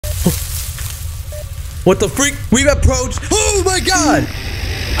What the freak? We've approached. Oh my god!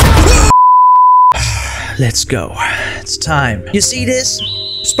 Let's go. It's time. You see this?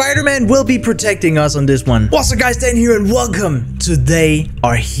 Spider-Man will be protecting us on this one. What's up guys, Dan here and welcome to They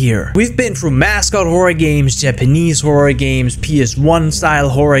Are Here. We've been through mascot horror games, Japanese horror games, PS1 style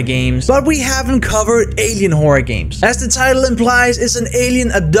horror games, but we haven't covered alien horror games. As the title implies, it's an alien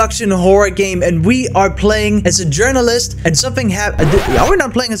abduction horror game and we are playing as a journalist and something happened. Are we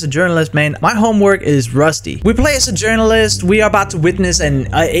not playing as a journalist, man? My homework is rusty. We play as a journalist. We are about to witness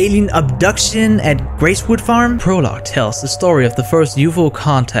an alien abduction at Gracewood Farm. Prologue tells the story of the first UFO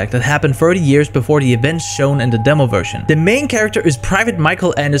contact that happened 30 years before the events shown in the demo version. The main character is Private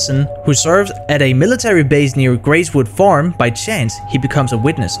Michael Anderson, who serves at a military base near Gracewood Farm. By chance, he becomes a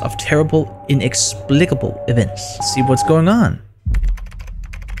witness of terrible, inexplicable events. Let's see what's going on.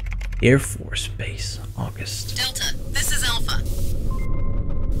 Air Force Base, August. Delta, this is Alpha.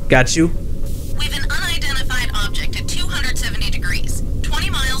 Got you. We've an unidentified object at 270 degrees, 20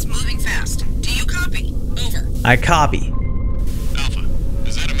 miles moving fast. Do you copy? Over. I copy. Alpha,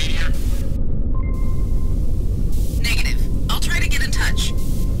 is that a meteor? Negative. I'll try to get in touch.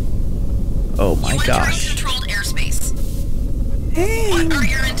 Oh my gosh. You enter uncontrolled airspace. Hey. What are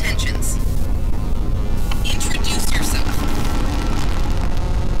your intentions? Introduce yourself.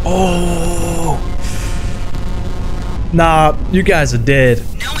 Oh. Nah, you guys are dead.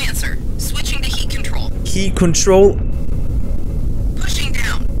 No answer. Switching to heat control. Heat control? Pushing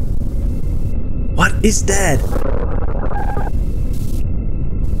down. What is that?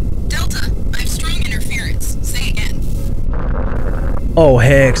 Delta, I have strong interference. Say again. Oh,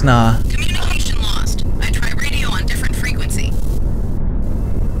 heck nah. Communication lost. I try radio on different frequency.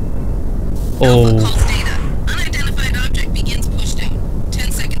 Alpha Oh. calls data. Unidentified object begins pushdown.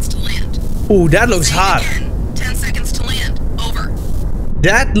 10 seconds to land. Oh, that looks Say hot. again. 10 seconds to land. Over.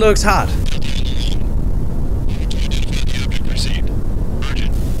 That looks hot.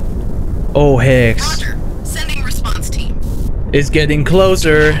 Oh, hex. Roger. Sending response team. It's getting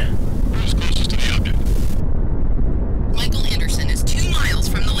closer. Who's closest to the object? Michael Anderson is 2 miles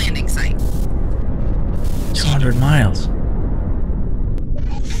from the landing site. 200 miles.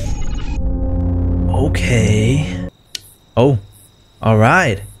 Okay. Oh.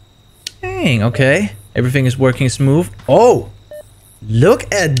 Alright. Dang, okay. Everything is working smooth. Oh!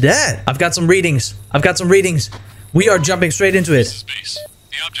 Look at that! I've got some readings. We are jumping straight into This it. is base.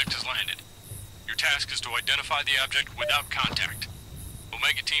 The object has landed. Your task is to identify the object without contact.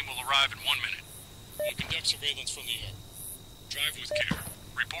 Omega team will arrive in 1 minute. We'll conduct surveillance from the air. Drive with care.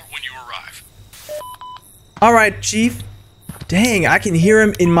 Report when you arrive. Alright, Chief. Dang, I can hear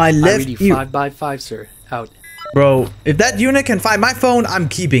him in my left RED ear. 5x5, sir. Out. Bro, if that unit can find my phone, I'm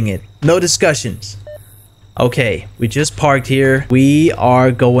keeping it. No discussions. Okay, we just parked here. We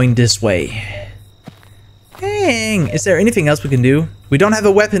are going this way. Dang, is there anything else we can do? We don't have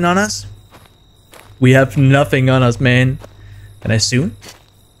a weapon on us. We have nothing on us, man. Can I zoom?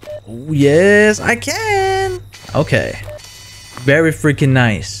 Oh, yes, I can. Okay. Very freaking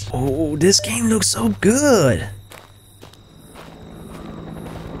nice. Oh, this game looks so good.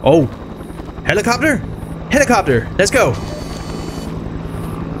 Oh, helicopter? Helicopter, let's go.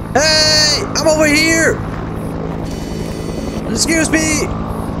 Hey, I'm over here. Excuse me.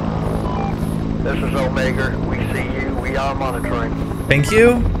 This is Omega. We see you. We are monitoring. Thank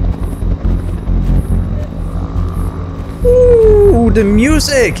you. Ooh, the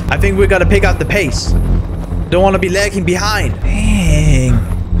music. I think we gotta pick up the pace. Don't want to be lagging behind. Dang.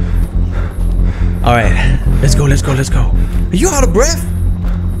 All right, let's go. Are you out of breath?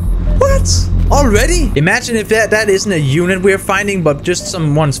 What? Already? Imagine if that isn't a unit we're finding, but just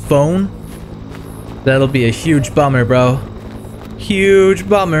someone's phone. That'll be a huge bummer, bro. Huge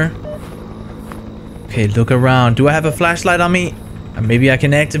bummer. Okay, look around. Do I have a flashlight on me? Maybe I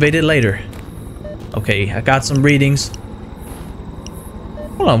can activate it later. Okay, I got some readings.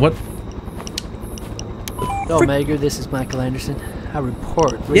 Hold on, what? Omega, this is Michael Anderson. I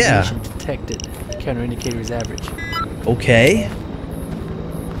report radiation detected. Counter indicator is average. Okay.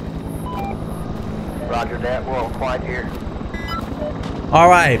 Roger that. We're all quiet here.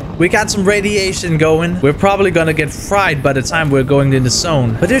 Alright, we got some radiation going. We're probably gonna get fried by the time we're going in the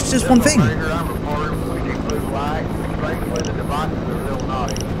zone. But there's just one thing. Omega, I'm reporting. We see blue light. Strangely, the devices are a little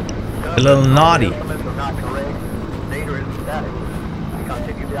naughty. A little naughty. Instruments are not correct. Data is static.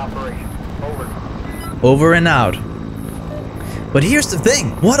 Continue the operation. Over. Over and out. But here's the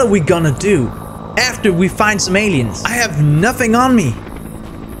thing. What are we gonna do after we find some aliens? I have nothing on me.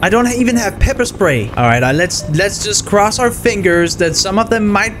 I don't even have pepper spray. All right, let's just cross our fingers that some of them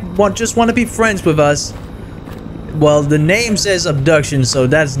might just want to be friends with us. Well, the name says abduction, so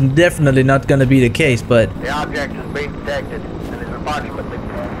that's definitely not gonna be the case, but... The object is being detected and is approximately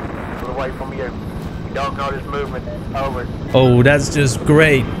away from you. You don't notice movement. Over. Oh, that's just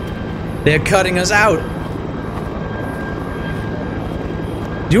great. They're cutting us out.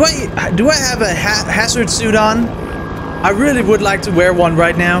 Do I have a hazard suit on? I really would like to wear one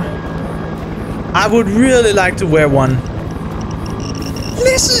right now. I would really like to wear one.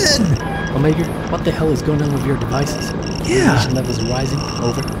 Listen! Omega, what the hell is going on with your devices? Yeah. Radiation levels are rising.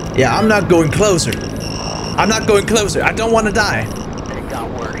 Over. Yeah, I'm not going closer. I'm not going closer. I don't want to die. It got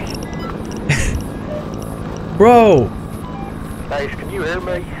worse. Bro. Space, can you hear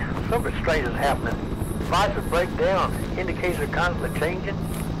me? Something strange is happening. Devices break down. Indicators are constantly changing.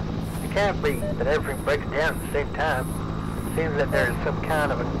 It can't be that everything breaks down at the same time. Seems that there is some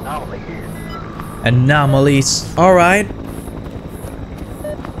kind of anomaly here. Anomalies. Alright.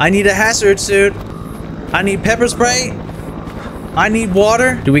 I need a hazard suit. I need pepper spray. I need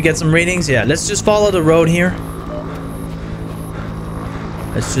water. Do we get some readings? Yeah, let's just follow the road here.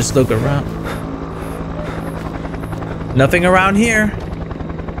 Let's just look around. Nothing around here.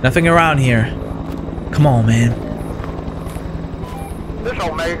 Nothing around here. Come on, man. This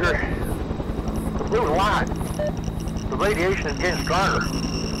Omega, the blue light. The radiation is getting stronger.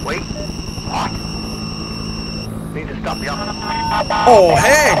 Wait, what? Need to stop you. Oh,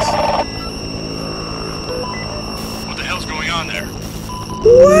 heck! What the hell's going on there?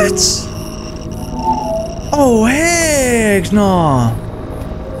 What? Oh, heck no.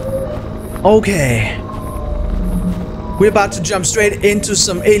 Okay. We're about to jump straight into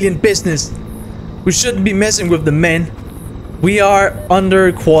some alien business. We shouldn't be messing with the men. We are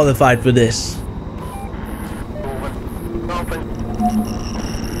underqualified for this.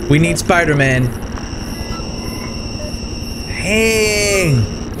 We need Spider-Man. Hang!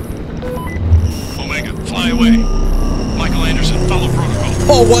 Omega, fly away. Michael Anderson, follow protocol.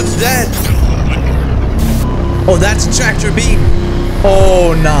 Oh, what's that? Oh, that's a tractor beam.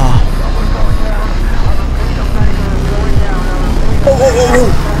 Oh, nah. Oh,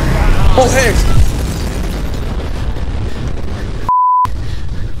 oh, heck.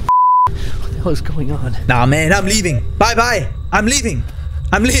 What the hell is going on? Nah, man, I'm leaving. Bye-bye. I'm leaving.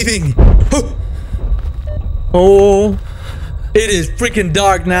 I'm leaving. Oh, it is freaking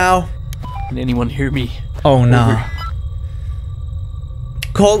dark now. Can anyone hear me? Oh, nah.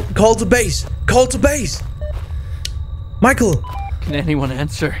 Call to base. Call to base. Michael. Can anyone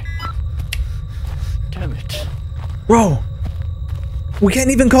answer? Damn it. Bro. We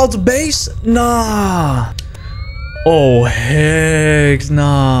can't even call to base? Nah. Oh, heck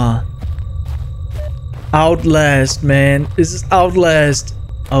nah. Outlast, man. This is Outlast.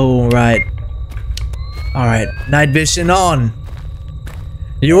 Oh, right. Alright. Night vision on.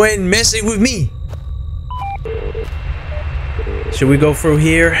 You ain't messing with me. Should we go through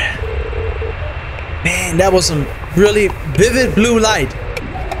here? Man, that was some really vivid blue light.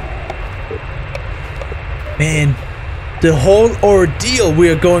 Man, the whole ordeal we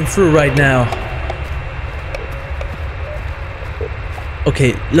are going through right now.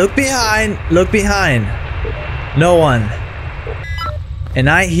 Okay, look behind. Look behind. No one. And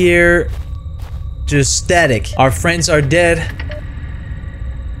I hear just static. Our friends are dead.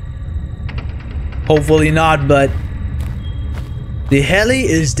 Hopefully not, but the heli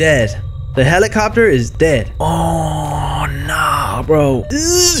is dead. The helicopter is dead. Oh, nah, bro.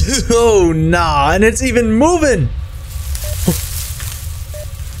 Oh, nah. And it's even moving.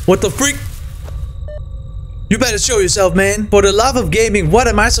 What the freak? You better show yourself, man. For the love of gaming, what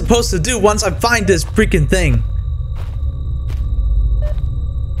am I supposed to do once I find this freaking thing?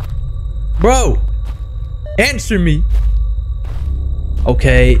 Bro. Answer me.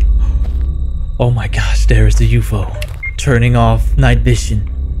 Okay. Oh my gosh, there is the UFO. Turning off night vision.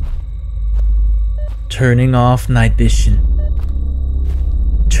 Turning off night vision.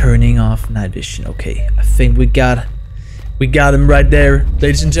 Turning off night vision. Okay, I think we got him right there,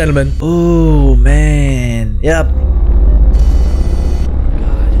 ladies and gentlemen. Oh man, yep.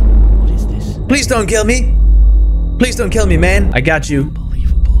 God, what is this? Please don't kill me. Please don't kill me, man. I got you.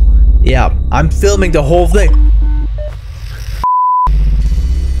 Unbelievable. Yeah, I'm filming the whole thing.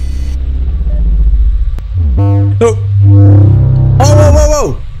 Oh. Oh, whoa, whoa,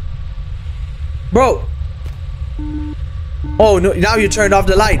 whoa. Bro. Oh, no, now you turned off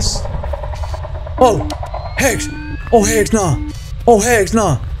the lights. Oh, Hex. Oh, Hex, nah. Oh, Hex,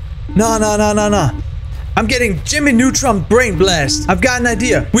 nah. Nah. I'm getting Jimmy Neutron brain blast. I've got an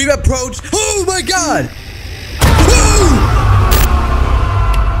idea. We've approached. Oh, my God.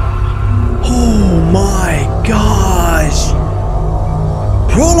 Oh, my gosh.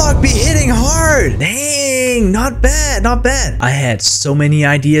 Prologue be hitting hard. Dang, not bad, not bad. I had so many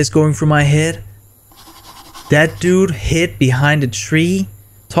ideas going through my head. That dude hid behind a tree.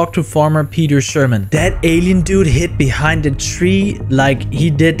 Talk to Farmer Peter Sherman. That alien dude hid behind a tree like he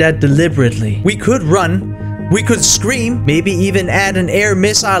did that deliberately. We could run. We could scream, maybe even add an air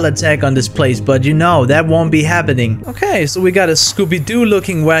missile attack on this place, but you know, that won't be happening. Okay, so we got a Scooby-Doo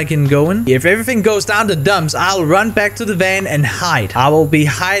looking wagon going. If everything goes down the dumps, I'll run back to the van and hide. I will be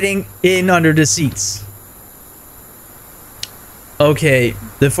hiding in under the seats. Okay,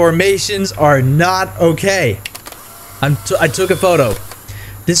 the formations are not okay. I took a photo.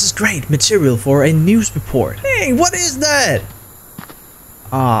 This is great material for a news report. Hey, what is that?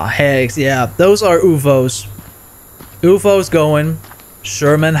 Ah, heck, yeah, those are UFOs. UFOs going.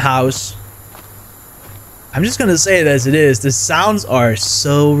 Sherman House. I'm just gonna say it as it is. The sounds are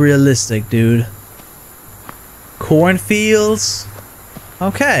so realistic, dude. Cornfields.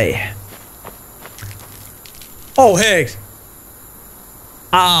 Okay. Oh, heck.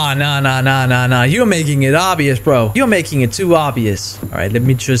 Ah, nah. You're making it obvious, bro. You're making it too obvious. Alright, let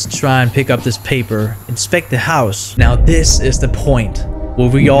me just try and pick up this paper. Inspect the house. Now, this is the point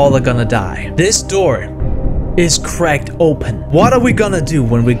where we all are gonna die. This door is cracked open. What are we gonna do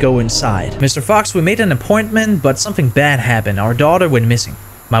when we go inside? Mr. Fox, we made an appointment, but something bad happened. Our daughter went missing.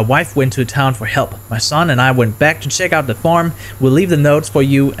 My wife went to town for help. My son and I went back to check out the farm. We'll leave the notes for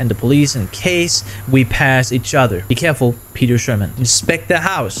you and the police in case we pass each other. Be careful, Peter Sherman. Inspect the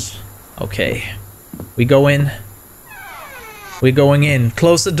house. Okay. We go in. We're going in.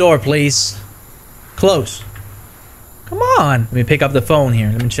 Close the door, please. Close. Come on. Let me pick up the phone here.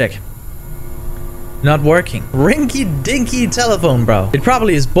 Let me check. Not working. Rinky-dinky telephone, bro. It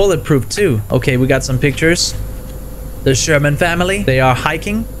probably is bulletproof too. Okay, we got some pictures. The Sherman family. They are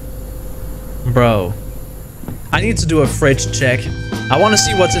hiking. Bro. I need to do a fridge check. I want to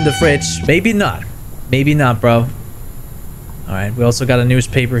see what's in the fridge. Maybe not. Maybe not, bro. Alright, we also got a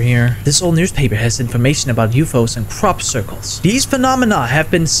newspaper here. This old newspaper has information about UFOs and crop circles. These phenomena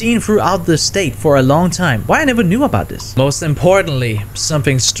have been seen throughout the state for a long time. Why I never knew about this? Most importantly,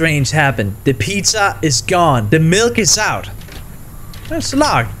 something strange happened. The pizza is gone. The milk is out. It's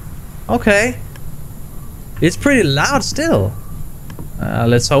locked. Okay. It's pretty loud still.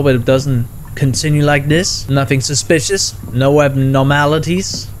 Let's hope it doesn't continue like this. Nothing suspicious. No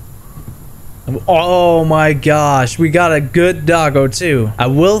abnormalities. Oh my gosh, we got a good doggo too. I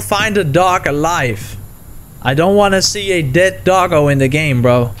will find a dog alive. I don't want to see a dead doggo in the game,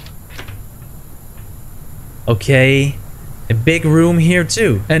 bro. Okay, a big room here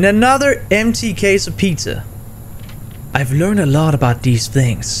too. And another empty case of pizza. I've learned a lot about these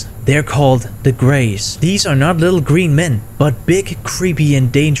things. They're called the Greys. These are not little green men, but big, creepy,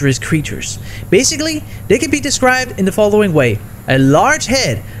 and dangerous creatures. Basically, they can be described in the following way. A large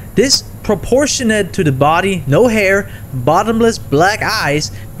head, disproportionate to the body, no hair, bottomless black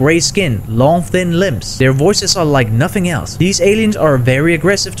eyes, gray skin, long thin limbs. Their voices are like nothing else. These aliens are very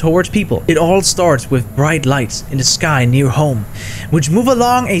aggressive towards people. It all starts with bright lights in the sky near home, which move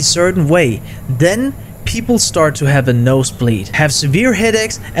along a certain way. Then people start to have a nosebleed, have severe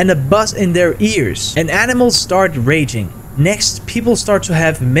headaches, and a buzz in their ears, and animals start raging. Next, people start to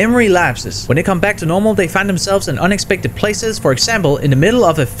have memory lapses. When they come back to normal, they find themselves in unexpected places, for example, in the middle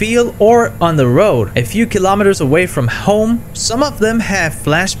of a field or on the road, a few kilometers away from home. Some of them have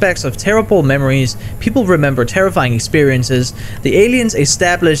flashbacks of terrible memories. People remember terrifying experiences. The aliens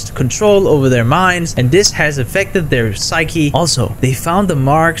established control over their minds, and this has affected their psyche. Also, they found the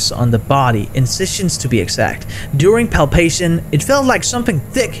marks on the body, incisions to be exact. During palpation, it felt like something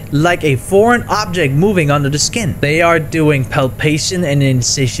thick, like a foreign object moving under the skin. They are doing palpation and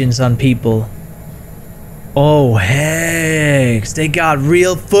incisions on people. Oh heck, they got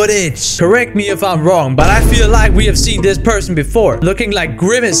real footage. Correct me if I'm wrong, but I feel like we have seen this person before, looking like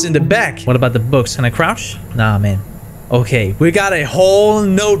Grimace in the back. What about the books? Can I crouch? Nah, man. Okay, we got a whole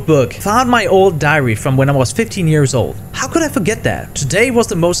notebook. Found my old diary from when I was 15 years old. How could I forget that? Today was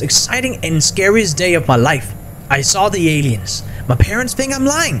the most exciting and scariest day of my life. I saw the aliens. My parents think I'm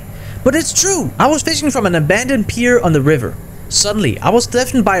lying, but it's true. I was fishing from an abandoned pier on the river. Suddenly, I was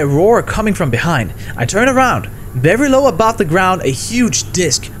deafened by a roar coming from behind. I turned around. Very low above the ground, a huge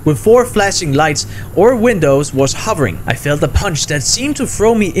disc with 4 flashing lights or windows was hovering. I felt a punch that seemed to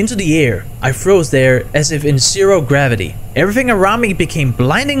throw me into the air. I froze there as if in zero gravity. Everything around me became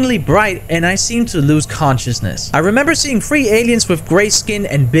blindingly bright and I seemed to lose consciousness. I remember seeing 3 aliens with gray skin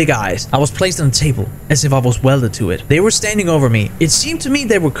and big eyes. I was placed on a table as if I was welded to it. They were standing over me. It seemed to me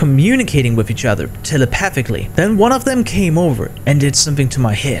they were communicating with each other telepathically. Then one of them came over and did something to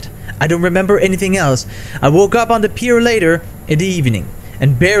my head. I don't remember anything else. I woke up on the pier later in the evening.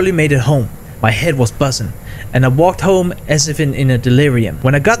 and barely made it home. My head was buzzing, and I walked home as if in a delirium.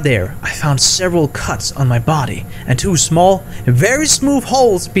 When I got there, I found several cuts on my body and 2 small, very smooth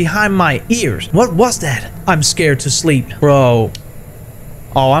holes behind my ears. What was that? I'm scared to sleep. Bro.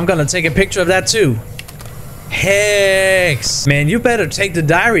 Oh, I'm gonna take a picture of that too. Hex. Man, you better take the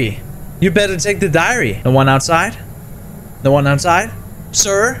diary. You better take the diary. The one outside? The one outside?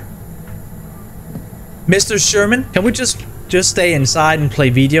 Sir? Mr. Sherman? Can we just stay inside and play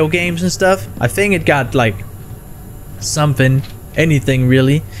video games and stuff? I think it got like something, anything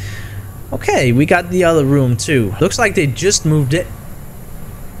really. Okay, we got the other room too. Looks like they just moved it.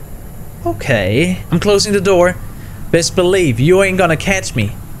 Okay, I'm closing the door. Best believe you ain't gonna catch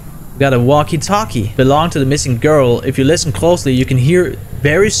me. We got a walkie-talkie. Belong to the missing girl. If you listen closely, you can hear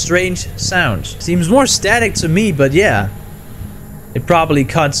very strange sounds. Seems more static to me, but yeah. It probably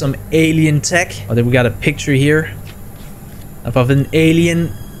caught some alien tech. Oh, then we got a picture here of an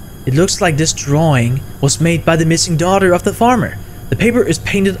alien. It looks like this drawing was made by the missing daughter of the farmer. The paper is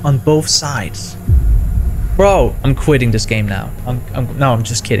painted on both sides. Bro, I'm quitting this game now. No, I'm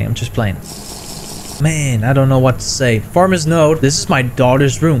just kidding. I'm just playing. Man, I don't know what to say. Farmer's note, this is my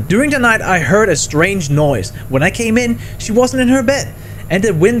daughter's room. During the night, I heard a strange noise. When I came in, she wasn't in her bed, and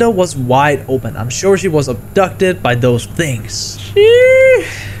the window was wide open. I'm sure she was abducted by those things.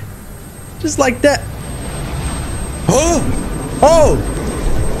 Just like that. Oh! Oh!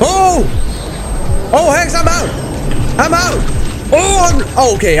 Oh! Oh, Hex, I'm out! I'm out!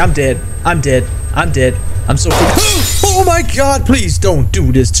 Oh, okay, I'm dead. I'm dead. I'm dead. I'm so oh my god, please don't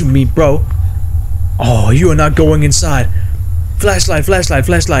do this to me, bro. Oh, you are not going inside. Flashlight, flashlight,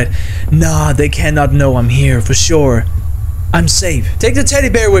 flashlight. Nah, they cannot know I'm here for sure. I'm safe. Take the teddy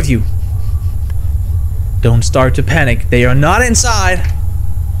bear with you. Don't start to panic. They are not inside.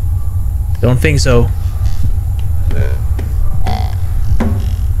 Don't think so.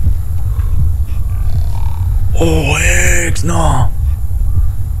 Oh, Hex, no.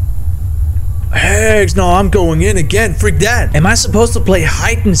 Hex, no, I'm going in again. Freak that. Am I supposed to play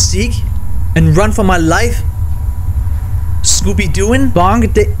hide and seek and run for my life? Scooby-Dooing?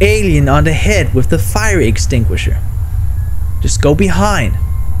 Bonk the alien on the head with the fire extinguisher. Just go behind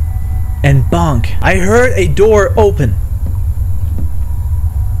and bonk. I heard a door open.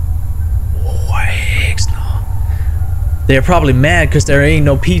 Oh, Hex, no. They're probably mad because there ain't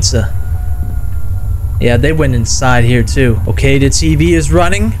no pizza. Yeah, they went inside here too. Okay, the TV is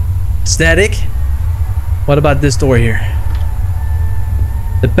running. Static. What about this door here?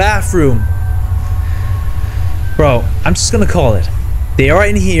 The bathroom. Bro, I'm just gonna call it. They are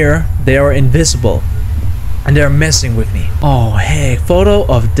in here. They are invisible. And they're messing with me. Oh, hey, photo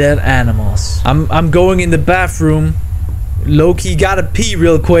of dead animals. I'm going in the bathroom. Low-key gotta pee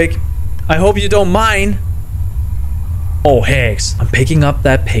real quick. I hope you don't mind. Oh, Hex. I'm picking up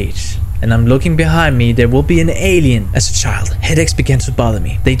that page. And I'm looking behind me. There will be an alien. As a child, headaches began to bother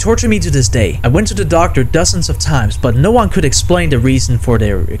me. They torture me to this day. I went to the doctor dozens of times, but no one could explain the reason for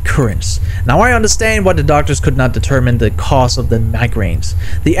their occurrence. Now I understand why the doctors could not determine the cause of the migraines.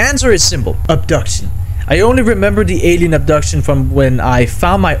 The answer is simple. Abduction. I only remember the alien abduction from when I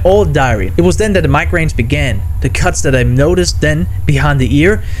found my old diary. It was then that the migraines began. The cuts that I noticed then behind the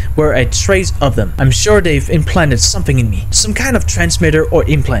ear were a trace of them. I'm sure they've implanted something in me. Some kind of transmitter or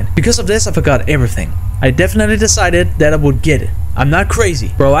implant. Because of this, I forgot everything. I definitely decided that I would get it. I'm not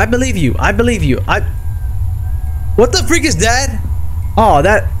crazy. Bro, I believe you. I believe you. What the freak is that? Oh,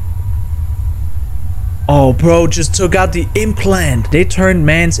 that... Oh, bro, just took out the implant. They turned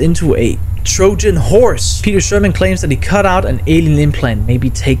mans into a Trojan horse. Peter Sherman claims that he cut out an alien implant.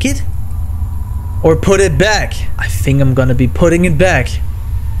 Maybe take it? Or put it back? I think I'm gonna be putting it back.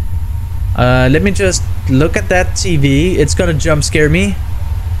 Let me just look at that TV. It's gonna jump scare me.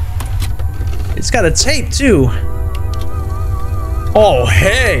 It's got a tape too. Oh,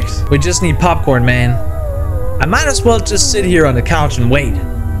 hey! We just need popcorn, man. I might as well just sit here on the couch and wait.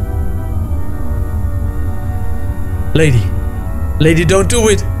 Lady, don't do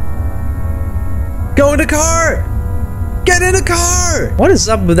it. Go in the car! Get in the car! What is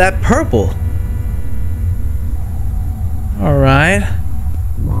up with that purple? Alright.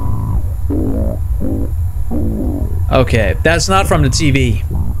 Okay, that's not from the TV.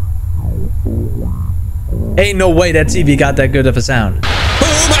 Ain't no way that TV got that good of a sound.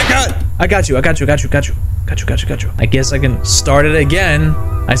 Oh my god! I got you. I guess I can start it again,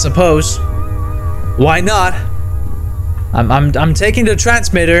 I suppose. Why not? I'm taking the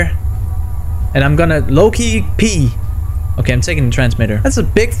transmitter. And I'm gonna low-key pee. Okay, I'm taking the transmitter. That's a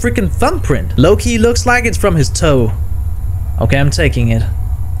big freaking thumbprint. Low-key looks like it's from his toe. Okay, I'm taking it.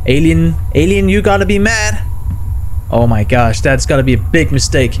 Alien, you gotta be mad. Oh my gosh, that's gotta be a big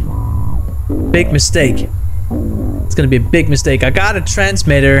mistake. Big mistake. It's gonna be a big mistake. I got a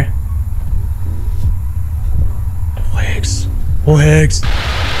transmitter. Higgs. Oh, Higgs.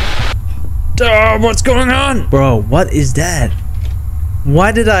 What's going on? Bro, what is that?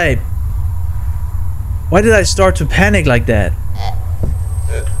 Why did I start to panic like that?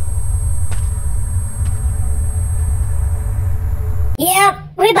 Yep,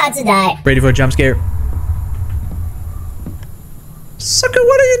 we're about to die. Ready for a jump scare? Sucker,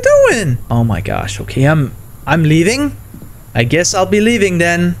 what are you doing? Oh my gosh, okay, I'm leaving. I guess I'll be leaving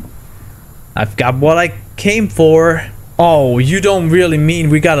then. I've got what I came for. Oh, you don't really mean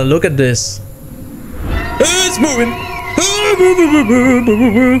we gotta look at this. It's moving.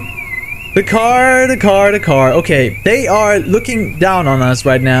 The car. Okay, they are looking down on us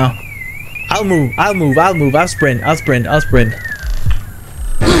right now. I'll move. I'll sprint. Oh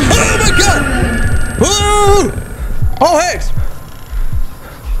my god! Oh, Higgs!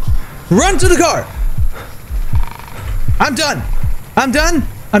 Run to the car! I'm done,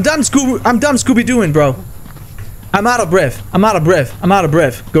 Scooby-Dooing, bro. I'm out of breath.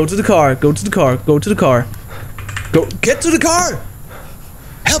 Go to the car. Go, get to the car!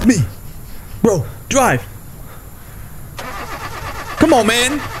 Help me! Bro, drive! Come on,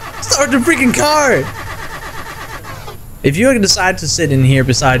 man! Start the freaking car! If you decide to sit in here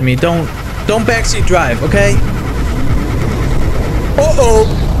beside me, don't backseat drive, okay? Uh-oh!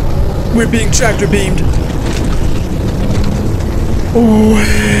 We're being tractor beamed. Oh,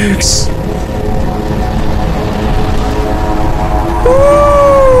 Higgs.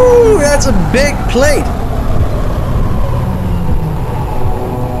 Ooh, that's a big plate.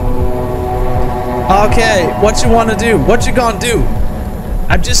 Okay, what you want to do? What you gonna do?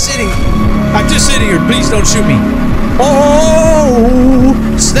 I'm just sitting here. Please don't shoot me.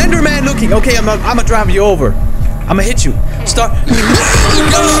 Oh, Slender Man looking. Okay, I'm gonna drive you over. I'm gonna hit you. Start.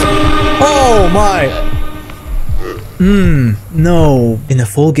 Oh my. No. In the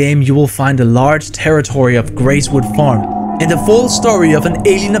full game, you will find a large territory of Gracewood Farm and the full story of an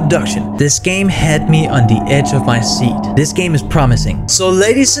alien abduction. This game had me on the edge of my seat. This game is promising. So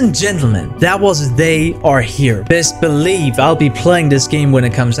ladies and gentlemen, that was They Are Here. Best believe I'll be playing this game when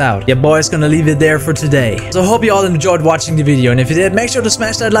it comes out. Your boy's gonna leave it there for today. So I hope you all enjoyed watching the video, and if you did, make sure to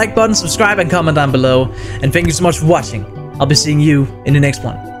smash that like button, subscribe, and comment down below. And thank you so much for watching. I'll be seeing you in the next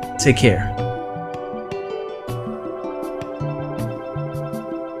one. Take care.